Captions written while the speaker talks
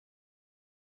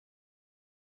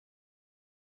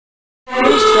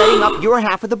finish setting up your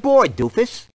half of the board,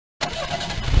 doofus.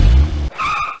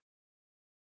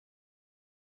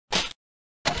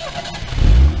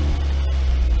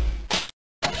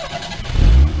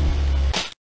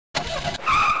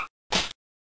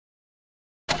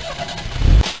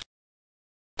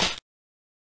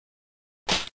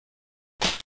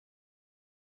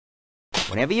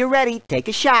 Whenever you're ready, take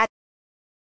a shot.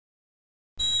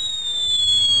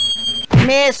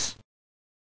 Miss!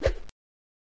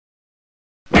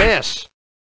 Miss!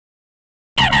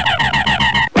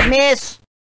 Miss!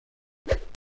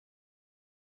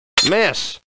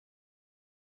 Miss!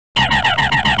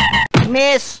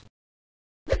 Miss!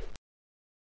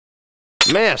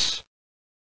 Miss!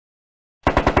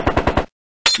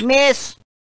 Miss!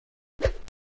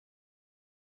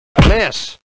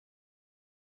 Miss!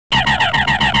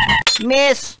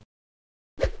 Miss!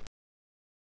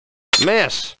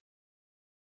 Miss!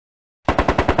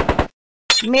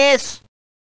 Miss!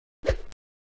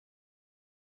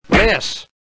 Miss!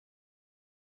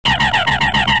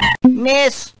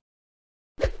 Miss!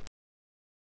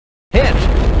 Hit!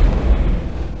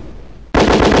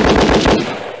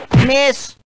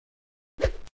 Miss!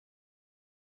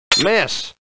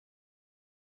 Miss!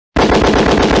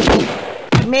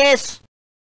 Miss!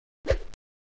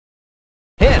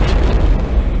 Hit!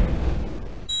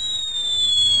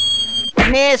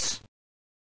 Miss!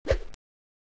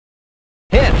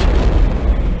 Hit!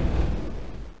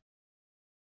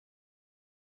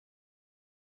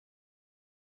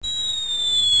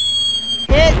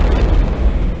 Hit!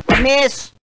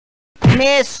 Miss!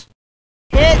 Miss!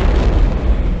 Hit!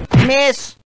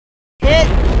 Miss! Hit!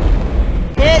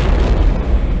 Hit!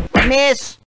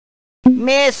 Miss!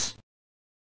 Miss!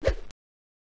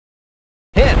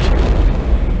 Hit!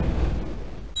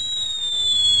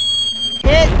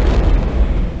 Hit!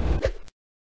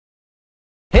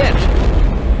 Hit!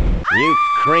 You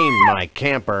creamed my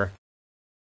camper.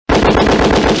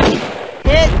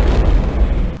 Hit!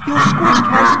 You squished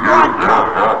my squad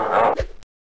car!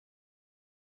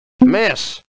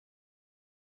 Miss!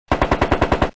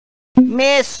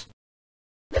 Miss!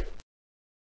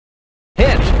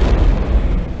 Hit!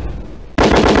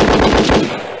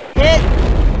 Hit!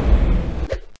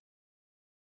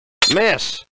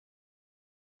 Miss!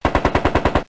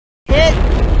 Hit!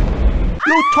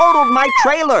 You totaled my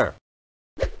trailer!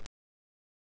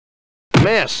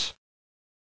 Miss!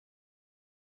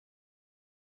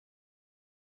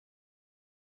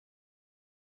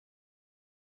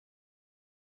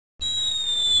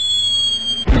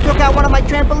 You took out one of my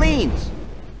trampolines!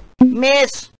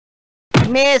 Miss!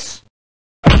 Miss!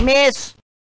 Miss!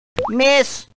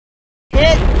 Miss!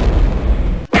 Hit!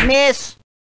 Miss!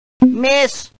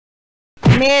 Miss!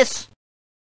 Miss!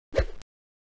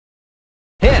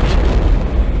 Hit!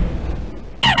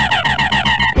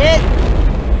 Hit!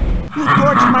 You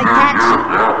torched my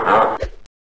taxi!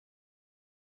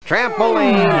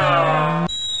 Trampoline!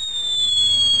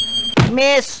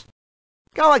 Miss!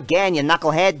 Go again, you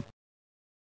knucklehead!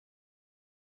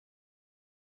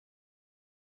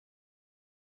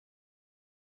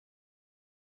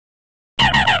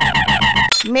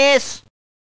 Miss!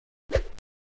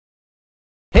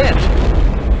 Hit!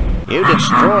 You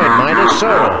destroyed my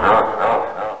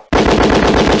DeSoto.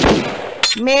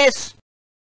 Miss!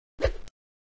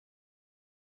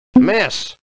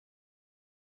 Miss!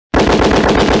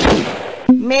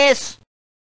 Miss!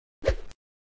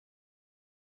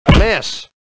 Miss!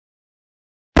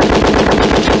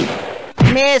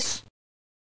 Miss!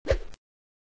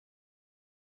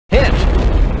 Hit!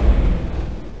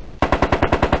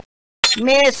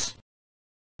 Miss!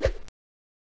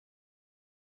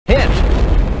 Hit!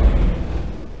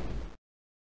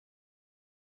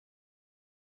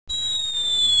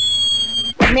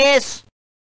 Miss!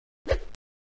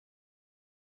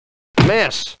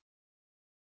 Miss!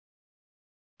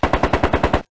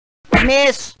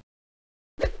 Miss!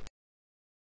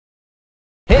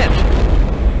 Hit!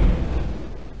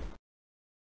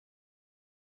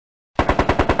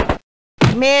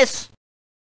 Miss!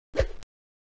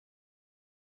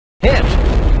 Hit!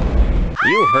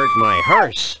 You hurt my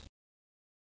hearse.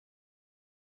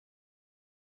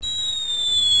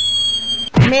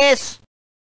 Miss!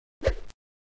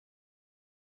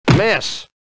 Miss!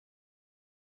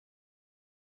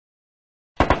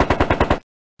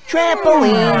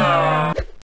 Trampoline!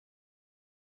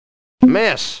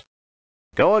 Miss!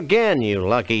 Go again, you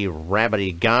lucky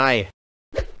rabbity guy.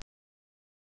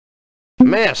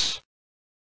 Miss!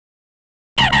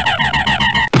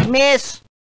 Miss!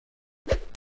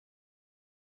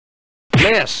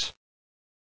 Miss!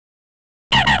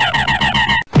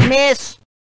 Miss!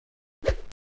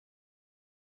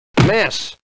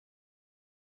 Miss!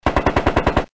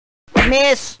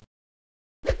 Miss.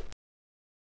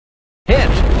 Hit!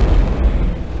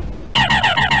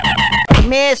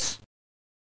 Miss.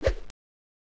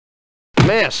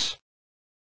 Miss!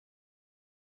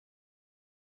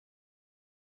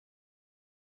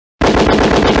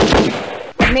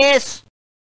 Miss.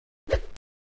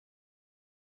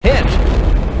 Hit!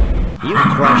 You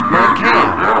crushed my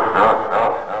cab.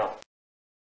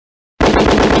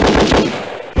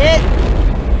 Hit.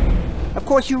 Of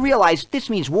course you realize this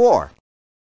means war.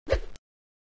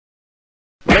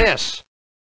 Miss!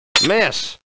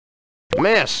 Miss!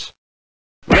 Miss!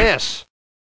 Miss!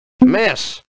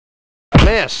 Miss!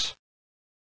 Miss!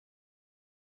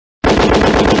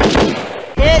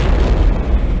 Hit.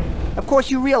 Of course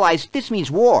you realize this means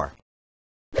war.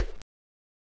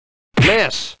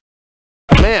 Miss!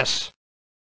 Miss!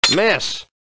 Miss!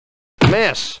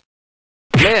 Miss!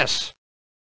 Miss!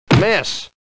 Miss!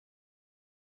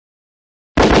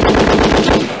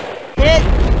 Hit.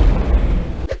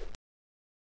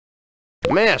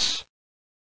 Miss!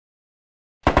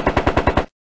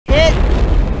 Hit.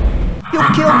 You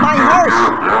killed my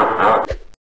horse.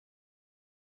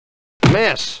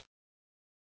 Miss!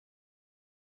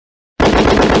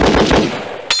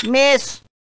 Miss.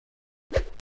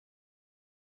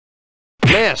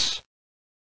 Miss!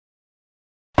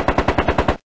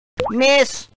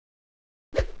 Miss.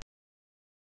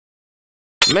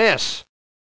 Miss!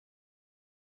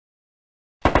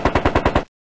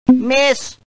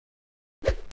 Miss.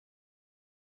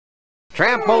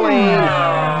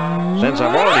 Trampoline! Since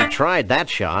I've already tried that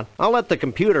shot, I'll let the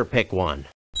computer pick one.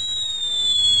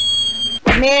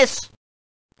 Miss.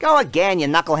 Go again, you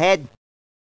knucklehead.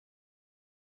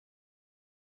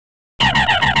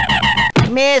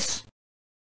 Miss.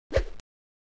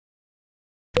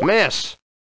 Miss!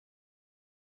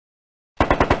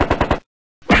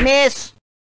 Miss.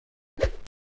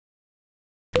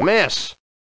 Miss!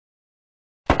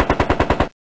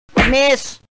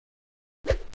 Miss.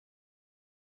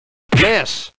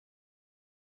 Miss!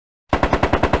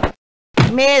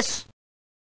 Miss.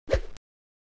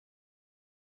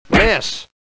 Miss!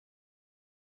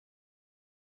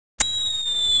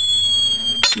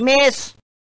 Miss.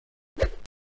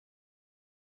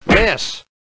 Miss!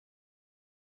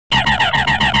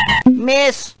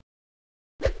 Miss.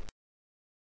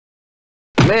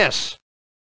 Miss!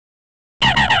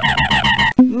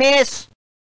 Miss.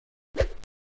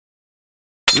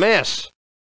 Miss!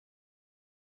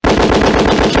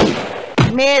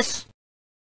 Miss.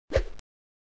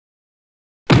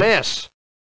 Miss!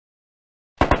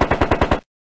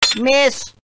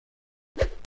 Miss.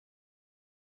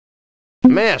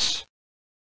 Miss!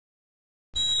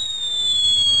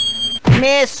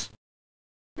 Miss.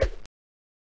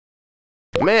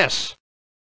 Miss!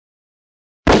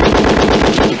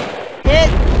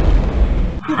 Hit.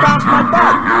 You bounced my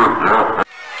butt.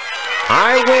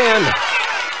 I win!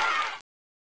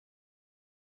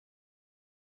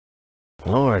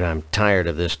 Lord, I'm tired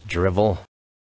of this drivel.